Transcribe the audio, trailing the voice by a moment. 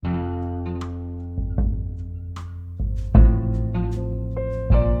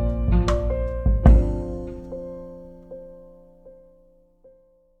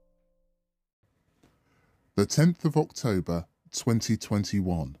The 10th of October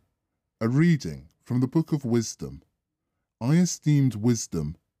 2021. A reading from the Book of Wisdom. I esteemed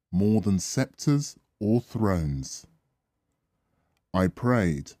wisdom more than sceptres or thrones. I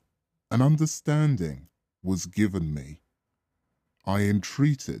prayed, and understanding was given me. I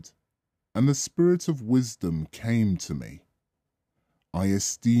entreated, and the spirit of wisdom came to me. I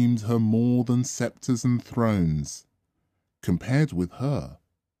esteemed her more than sceptres and thrones. Compared with her,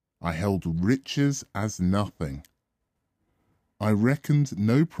 I held riches as nothing. I reckoned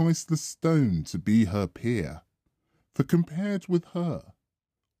no priceless stone to be her peer, for compared with her,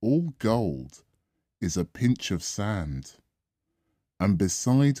 all gold is a pinch of sand, and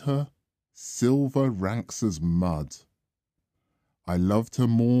beside her silver ranks as mud. I loved her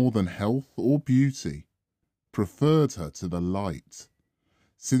more than health or beauty, preferred her to the light,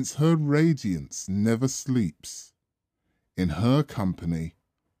 since her radiance never sleeps. In her company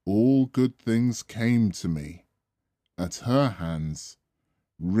all good things came to me. At her hands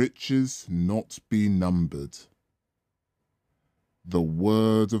riches not be numbered. The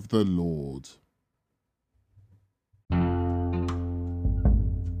word of the Lord.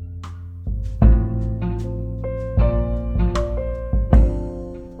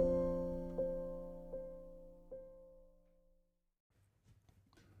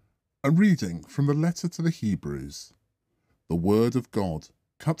 A reading from the letter to the Hebrews. The word of God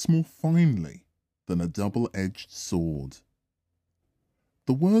cuts more finely than a double-edged sword.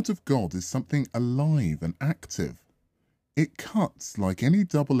 The word of God is something alive and active. It cuts like any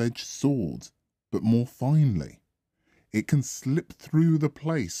double-edged sword, but more finely. It can slip through the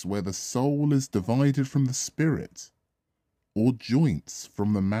place where the soul is divided from the spirit, or joints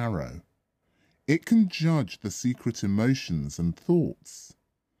from the marrow. It can judge the secret emotions and thoughts.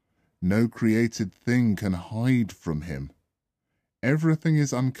 No created thing can hide from him. Everything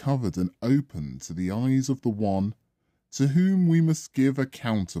is uncovered and open to the eyes of the one to whom we must give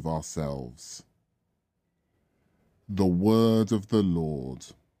account of ourselves. The word of the Lord.